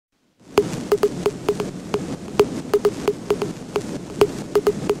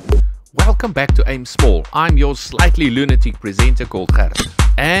Welcome back to Aim Small. I'm your slightly lunatic presenter called Gerrit.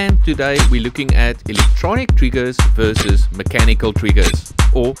 And today we're looking at electronic triggers versus mechanical triggers,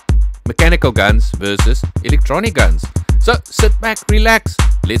 or mechanical guns versus electronic guns. So sit back, relax,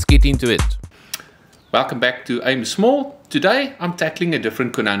 let's get into it. Welcome back to Aim Small. Today I'm tackling a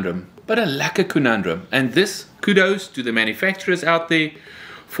different conundrum, but a lacquer conundrum. And this kudos to the manufacturers out there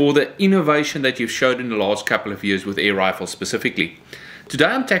for the innovation that you've showed in the last couple of years with air rifles specifically. Today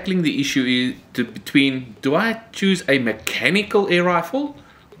I'm tackling the issue between, do I choose a mechanical air rifle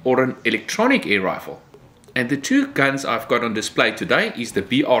or an electronic air rifle? And the two guns I've got on display today is the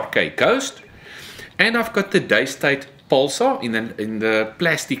BRK Ghost, and I've got the Daystate Pulsar in the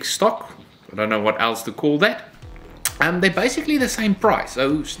plastic stock. I don't know what else to call that. They're basically the same price,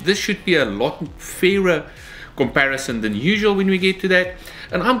 so this should be a lot fairer comparison than usual when we get to that.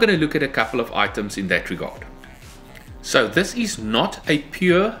 And I'm going to look at a couple of items in that regard. So this is not a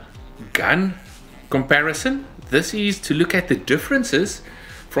pure gun comparison. This is to look at the differences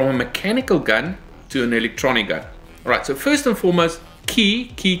from a mechanical gun to an electronic gun. All right, so first and foremost, key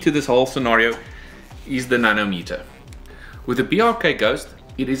to this whole scenario is the nanometer. With the BRK Ghost,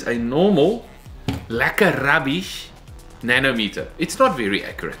 it is a normal lacquer rubbish nanometer. It's not very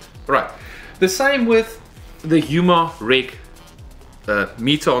accurate. Right, the same with the Huma Reg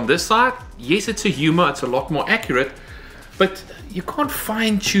meter on this side. Yes, it's a Huma, it's a lot more accurate, but you can't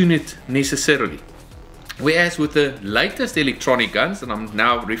fine-tune it necessarily. Whereas with the latest electronic guns, and I'm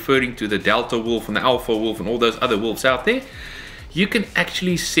now referring to the Delta Wolf and the Alpha Wolf and all those other wolves out there, you can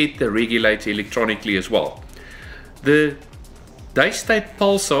actually set the regulator electronically as well. The Daystate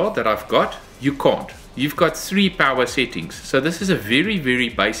Pulsar that I've got, you can't. You've got 3 power settings, so this is a very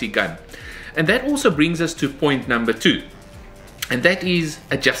basic gun. And that also brings us to point number 2, and that is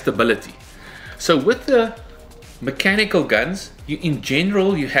adjustability. So with the mechanical guns, in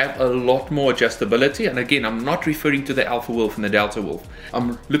general you have a lot more adjustability, and again, I'm not referring to the Alpha Wolf and the Delta Wolf.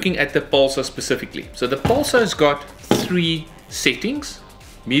 I'm looking at the Pulsar specifically. So the Pulsar's got 3 settings: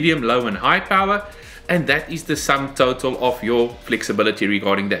 medium, low and high power, and that is the sum total of your flexibility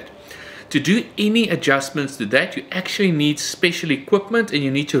regarding that. To do any adjustments to that, you actually need special equipment, and you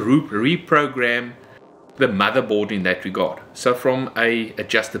need to reprogram the motherboard in that regard. So from a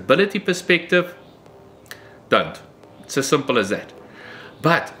adjustability perspective, don't. It's as simple as that.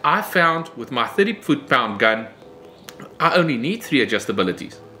 But I found with my 30 foot-pound gun, I only need 3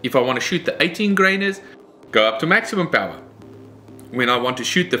 adjustabilities. If I want to shoot the 18 grainers, go up to maximum power. When I want to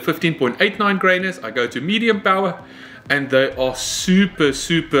shoot the 15.89 grainers, I go to medium power, and they are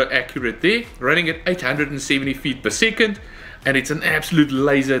super accurate there, running at 870 feet per second, and it's an absolute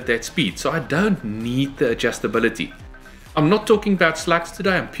laser at that speed. So I don't need the adjustability. I'm not talking about slugs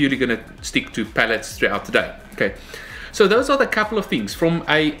today, I'm purely going to stick to pellets throughout the day. Okay, so those are the couple of things. From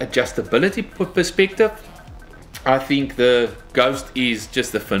a adjustability perspective, I think the Ghost is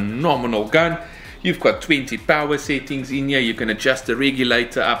just a phenomenal gun. You've got 20 power settings in here. You can adjust the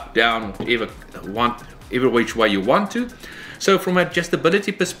regulator up, down, every which way you want to. So from an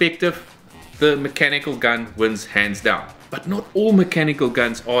adjustability perspective, the mechanical gun wins hands down. But not all mechanical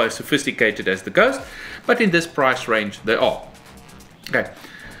guns are as sophisticated as the Ghost, but in this price range they are. Okay.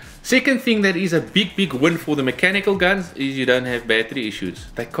 Second thing that is a big win for the mechanical guns is you don't have battery issues.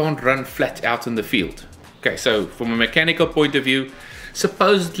 They can't run flat out in the field. Okay, so from a mechanical point of view,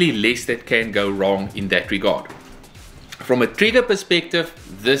 supposedly less that can go wrong in that regard. From a trigger perspective,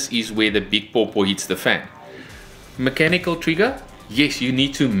 this is where the big pawpaw hits the fan. Mechanical trigger, yes, you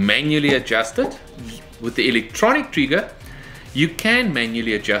need to manually adjust it. With the electronic trigger, you can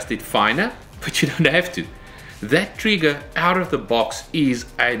manually adjust it finer, but you don't have to. That trigger out of the box is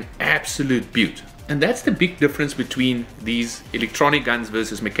an absolute beaut. And that's the big difference between these electronic guns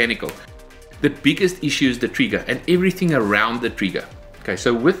versus mechanical. The biggest issue is the trigger and everything around the trigger. Okay,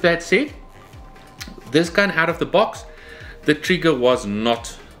 so with that said, this gun out of the box, the trigger was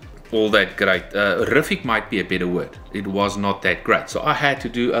not all that great. Horrific might be a better word. It was not that great. So I had to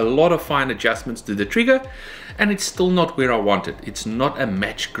do a lot of fine adjustments to the trigger, and it's still not where I wanted. It's not a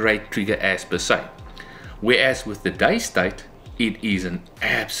match grade trigger as per se. Whereas with the Daystate, it is an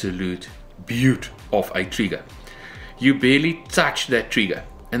absolute beaut of a trigger. You barely touch that trigger.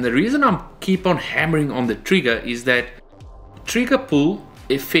 And the reason I keep on hammering on the trigger is that trigger pull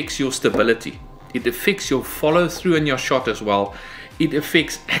affects your stability. It affects your follow through and your shot as well. It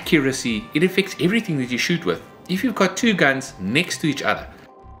affects accuracy. It affects everything that you shoot with. If you've got 2 guns next to each other,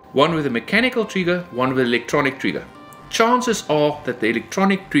 one with a mechanical trigger, one with an electronic trigger, chances are that the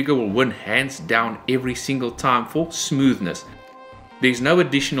electronic trigger will win hands down every single time for smoothness. There's no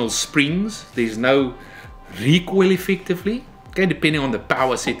additional springs, there's no recoil effectively. okay, depending on the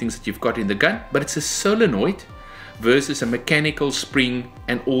power settings that you've got in the gun, but it's a solenoid versus a mechanical spring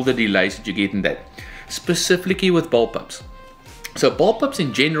and all the delays that you get in that, specifically with bullpups. So bullpups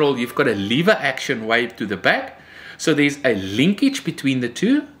in general, you've got a lever action wave to the back, so there's a linkage between the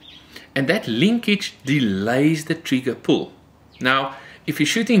two, and that linkage delays the trigger pull. Now, if you're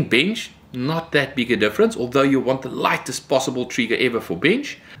shooting bench, not that big a difference, although you want the lightest possible trigger ever for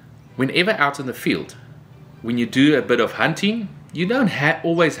bench. Whenever out in the field, when you do a bit of hunting, you don't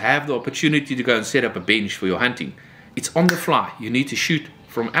always have the opportunity to go and set up a bench for your hunting. It's on the fly. You need to shoot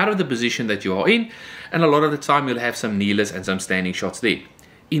from out of the position that you are in, and a lot of the time you'll have some kneelers and some standing shots there.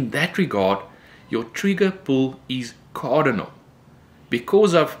 In that regard, your trigger pull is cardinal.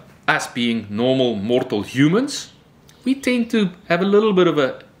 Because of us being normal mortal humans, we tend to have a little bit of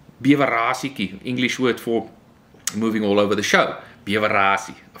a beverasiekie, English word for moving all over the show.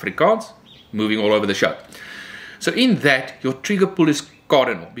 Beverasie, Afrikaans, moving all over the show. So in that, your trigger pull is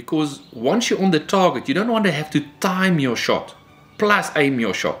cardinal, because once you're on the target, you don't want to have to time your shot plus aim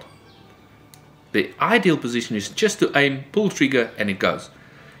your shot. The ideal position is just to aim, pull trigger, and it goes.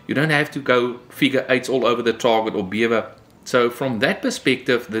 You don't have to go figure eights all over the target or beaver. So from that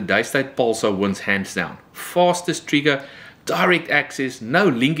perspective, the Daystate Pulsar wins hands down. Fastest trigger, direct access, no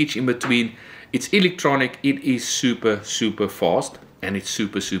linkage in between. It's electronic, it is super, super fast, and it's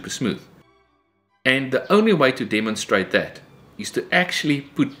super, super smooth. And the only way to demonstrate that is to actually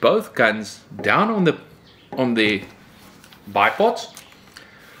put both guns down on the bipods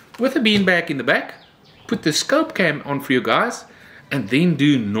with a beanbag in the back, put the scope cam on for you guys, and then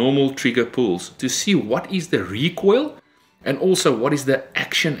do normal trigger pulls to see what is the recoil and also what is the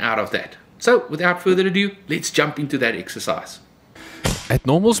action out of that. So without further ado, let's jump into that exercise. At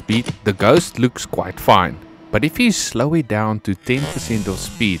normal speed, the Ghost looks quite fine, but if you slow it down to 10% of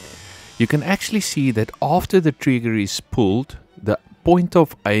speed, you can actually see that after the trigger is pulled, the point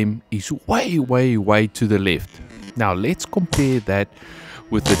of aim is way, way, way to the left. Now let's compare that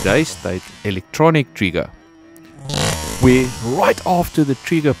with the Daystate electronic trigger, where right after the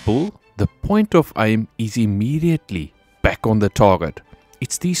trigger pull, the point of aim is immediately back on the target.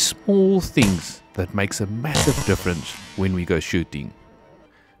 It's these small things that makes a massive difference when we go shooting.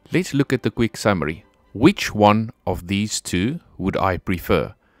 Let's look at the quick summary. Which one of these two would I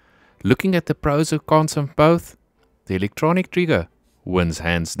prefer? Looking at the pros and cons of both, the electronic trigger wins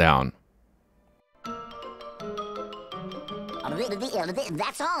hands down.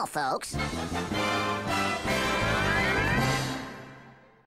 That's all, folks.